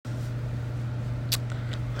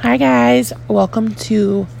Hi guys, welcome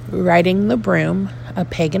to Riding the Broom, a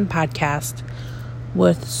pagan podcast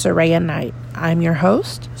with Soraya Knight. I'm your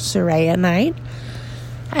host, Soraya Knight,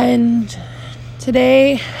 and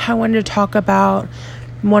today I wanted to talk about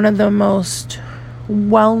one of the most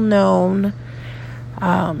well-known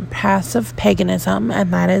paths of paganism,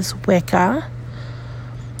 and that is Wicca.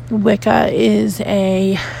 Wicca is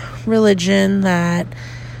a religion that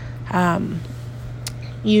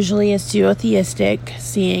usually is duotheistic,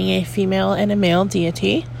 seeing a female and a male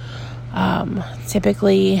deity.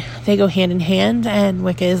 Typically, they go hand in hand, and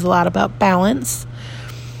Wicca is a lot about balance.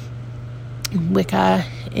 Wicca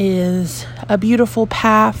is a beautiful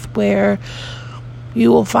path where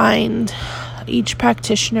you will find each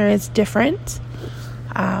practitioner is different.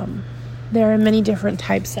 There are many different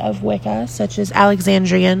types of Wicca, such as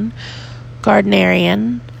Alexandrian,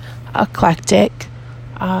 Gardnerian, eclectic.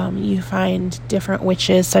 You find different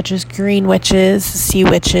witches, such as green witches, sea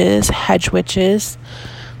witches, hedge witches.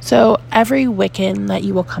 So every Wiccan that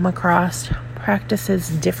you will come across practices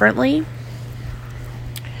differently.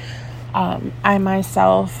 I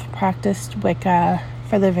myself practiced Wicca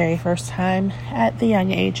for the very first time at the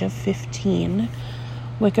young age of 15.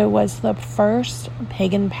 Wicca was the first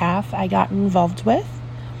pagan path I got involved with.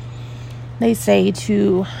 They say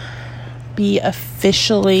to be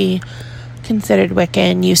officially considered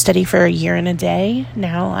Wiccan, you study for a year and a day.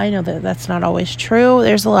 Now, I know that that's not always true.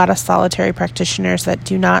 There's a lot of solitary practitioners that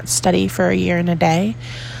do not study for a year and a day,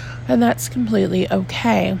 and that's completely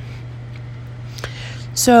okay.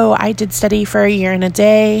 So I did study for a year and a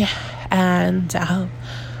day, and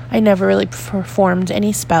I never really performed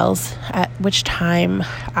any spells, at which time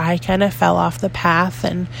I kind of fell off the path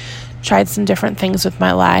and tried some different things with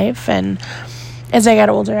my life. And as I got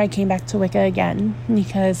older, I came back to Wicca again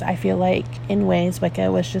because I feel like in ways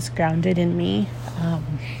Wicca was just grounded in me.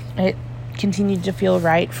 It continued to feel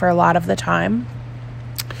right for a lot of the time.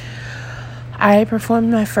 I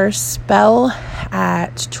performed my first spell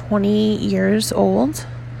at 20 years old.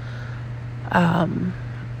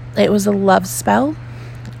 It was a love spell,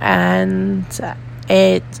 and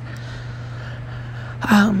it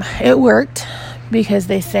worked. Because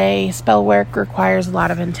they say spell work requires a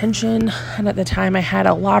lot of intention. And at the time, I had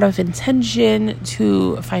a lot of intention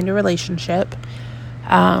to find a relationship.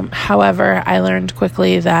 However, I learned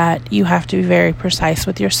quickly that you have to be very precise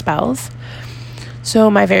with your spells.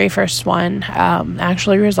 So my very first one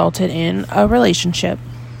actually resulted in a relationship.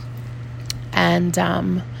 And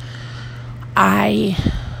I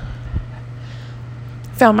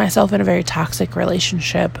found myself in a very toxic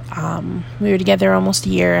relationship. We were together almost a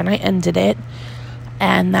year, and I ended it.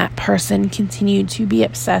 And that person continued to be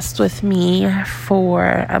obsessed with me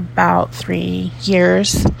for about 3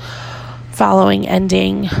 years following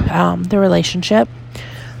ending the relationship.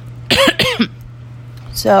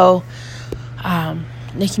 So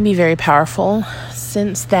it can be very powerful.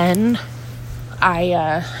 Since then,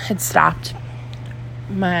 I had stopped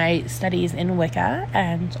my studies in Wicca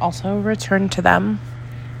and also returned to them,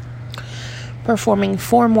 performing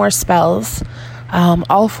 4 more spells.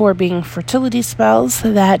 All 4 being fertility spells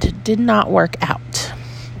that did not work out.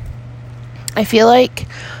 I feel like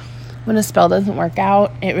when a spell doesn't work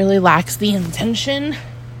out, it really lacks the intention,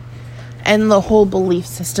 and the whole belief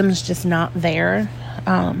system is just not there.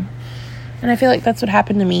 And I feel like that's what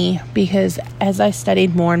happened to me, because as I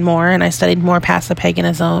studied more and more, and I studied more past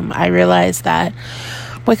paganism, I realized that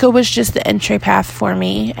Wicca was just the entry path for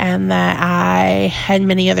me, and that I had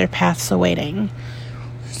many other paths awaiting.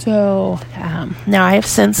 So, now I have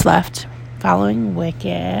since left following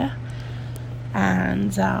Wicca,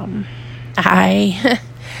 and I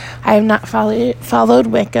have not followed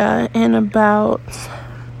Wicca in about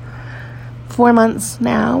 4 months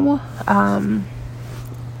now.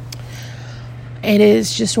 It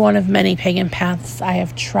is just one of many pagan paths I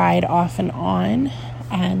have tried off and on,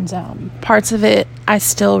 and parts of it I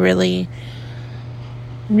still really,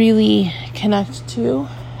 really connect to.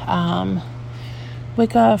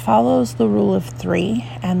 Wicca follows the rule of 3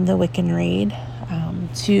 and the Wiccan Rede.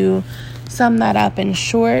 To sum that up in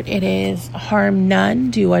short, it is harm none,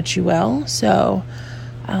 do what you will. So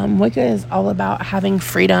Wicca is all about having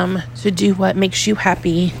freedom to do what makes you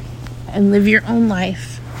happy and live your own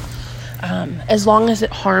life, as long as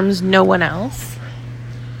it harms no one else,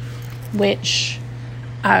 which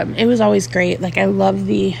it was always great. Like, I love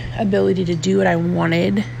the ability to do what I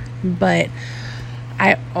wanted, but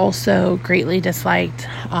I also greatly disliked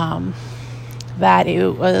that it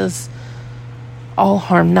was all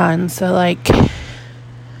harm none. So, like,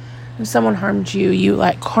 if someone harmed you, you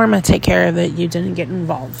let karma take care of it. You didn't get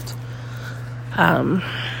involved. And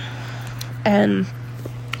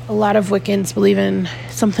A lot of Wiccans believe in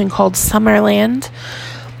something called Summerland.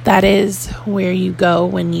 That is where you go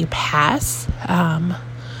when you pass.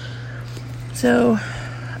 So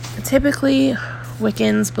typically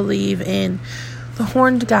Wiccans believe in the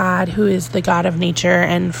horned god, who is the god of nature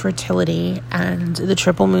and fertility, and the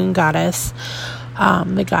triple moon goddess,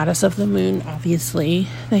 the goddess of the moon, obviously.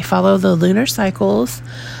 They follow the lunar cycles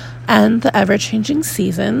and the ever-changing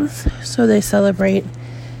seasons, so they celebrate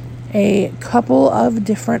a couple of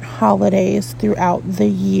different holidays throughout the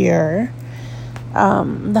year.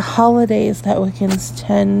 The holidays that Wiccans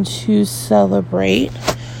tend to celebrate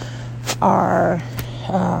are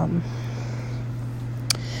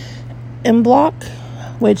Imbolc,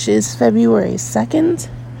 which is February 2nd,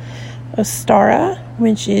 Ostara,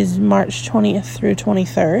 which is March 20th through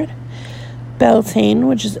 23rd, Beltane,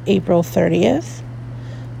 which is April 30th,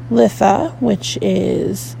 Litha, which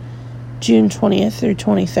is June 20th through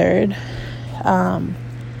 23rd,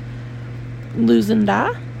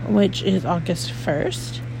 Luzenda, which is August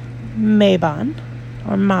 1st, Mabon,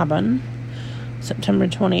 September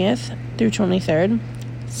 20th through 23rd,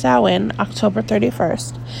 Samhain, October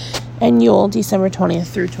 31st, and Yule, December 20th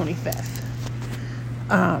through 25th.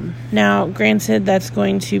 Now, granted, that's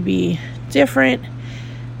going to be different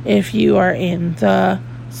if you are in the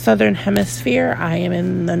southern hemisphere. I am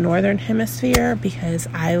in the northern hemisphere because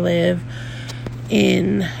I live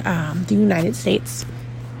in the United States.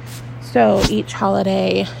 So each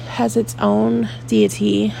holiday has its own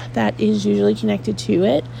deity that is usually connected to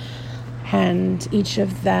it, and each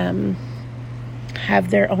of them have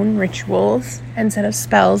their own rituals and set of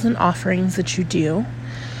spells and offerings that you do.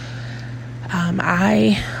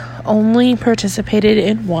 I only participated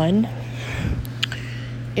in one.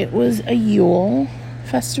 It was a Yule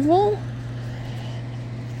festival,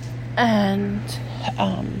 and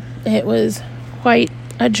it was quite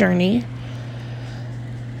a journey.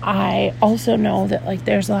 I also know that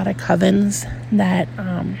there's a lot of covens that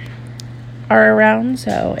are around,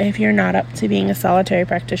 so if you're not up to being a solitary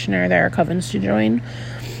practitioner, there are covens to join.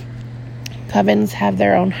 Covens have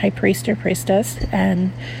their own high priest or priestess,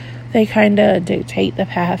 and they kind of dictate the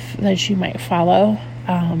path that you might follow.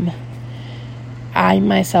 I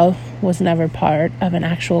myself was never part of an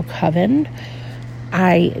actual coven.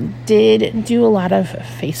 I did do a lot of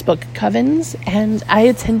Facebook covens, and I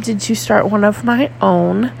attempted to start one of my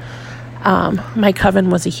own. My coven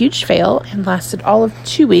was a huge fail and lasted all of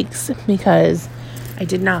 2 weeks because I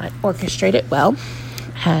did not orchestrate it well,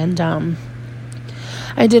 and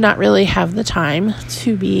I did not really have the time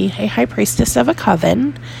to be a high priestess of a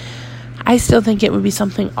coven. I still think it would be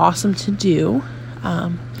something awesome to do,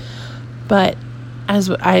 but as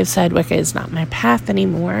I've said, Wicca is not my path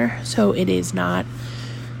anymore, so it is not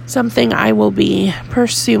something I will be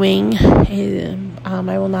pursuing.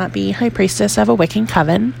 I will not be high priestess of a Wiccan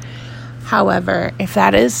coven. However, if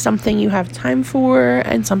that is something you have time for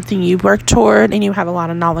and something you work toward and you have a lot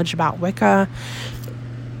of knowledge about Wicca,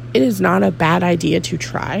 it is not a bad idea to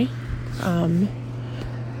try.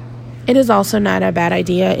 It is also not a bad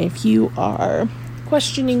idea if you are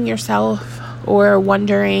questioning yourself or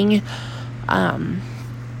wondering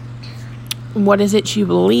what is it you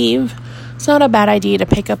believe. It's not a bad idea to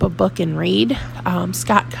pick up a book and read.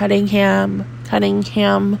 Scott Cunningham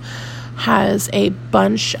has a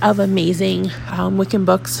bunch of amazing Wiccan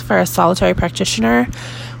books for a solitary practitioner.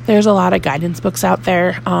 There's a lot of guidance books out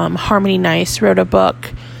there. Harmony Nice wrote a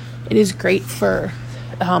book. It is great for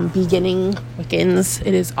beginning Wiccans.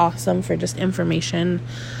 It is awesome for just information.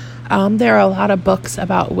 There are a lot of books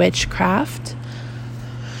about witchcraft.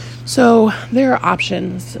 So there are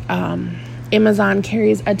options. Amazon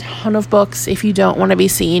carries a ton of books if you don't want to be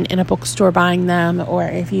seen in a bookstore buying them, or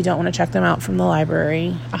if you don't want to check them out from the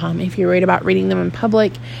library. If you're worried about reading them in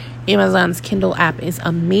public, Amazon's Kindle app is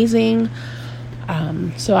amazing.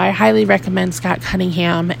 So I highly recommend Scott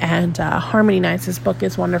Cunningham, and Harmony Nice's book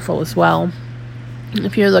is wonderful as well.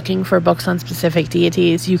 If you're looking for books on specific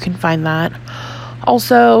deities, you can find that.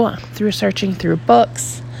 Also, through searching through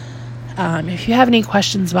books. If you have any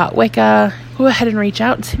questions about Wicca, go ahead and reach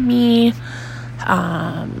out to me,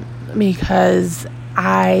 because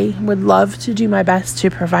I would love to do my best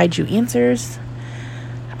to provide you answers.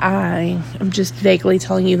 I am just vaguely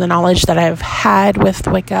telling you the knowledge that I've had with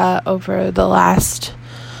Wicca over the last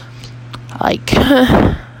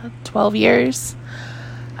 12 years.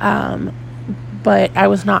 But I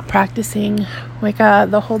was not practicing Wicca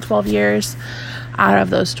the whole 12 years. Out of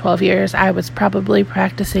those 12 years, I was probably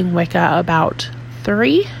practicing Wicca about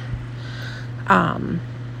 3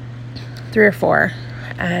 or 4.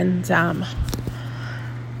 And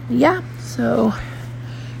so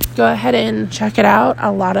go ahead and check it out.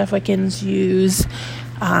 A lot of Wiccans use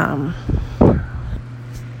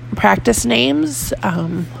practice names.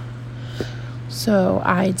 So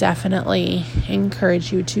I definitely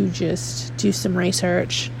encourage you to just do some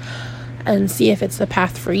research and see if it's the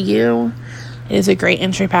path for you. It is a great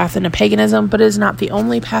entry path into paganism, but it is not the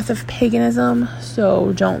only path of paganism.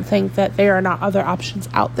 So don't think that there are not other options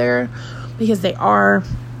out there, because they are.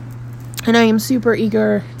 And I am super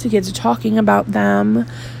eager to get to talking about them.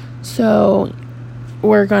 So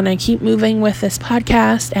we're going to keep moving with this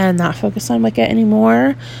podcast and not focus on Wicca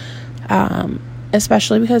anymore.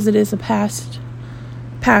 Especially because it is a past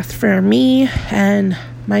path for me. And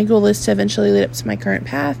my goal is to eventually lead up to my current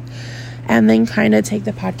path and then kind of take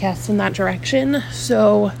the podcast in that direction.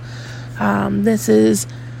 So this is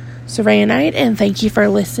Soraya Knight, and thank you for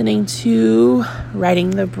listening to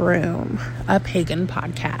Riding the Broom, a pagan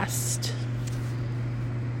podcast.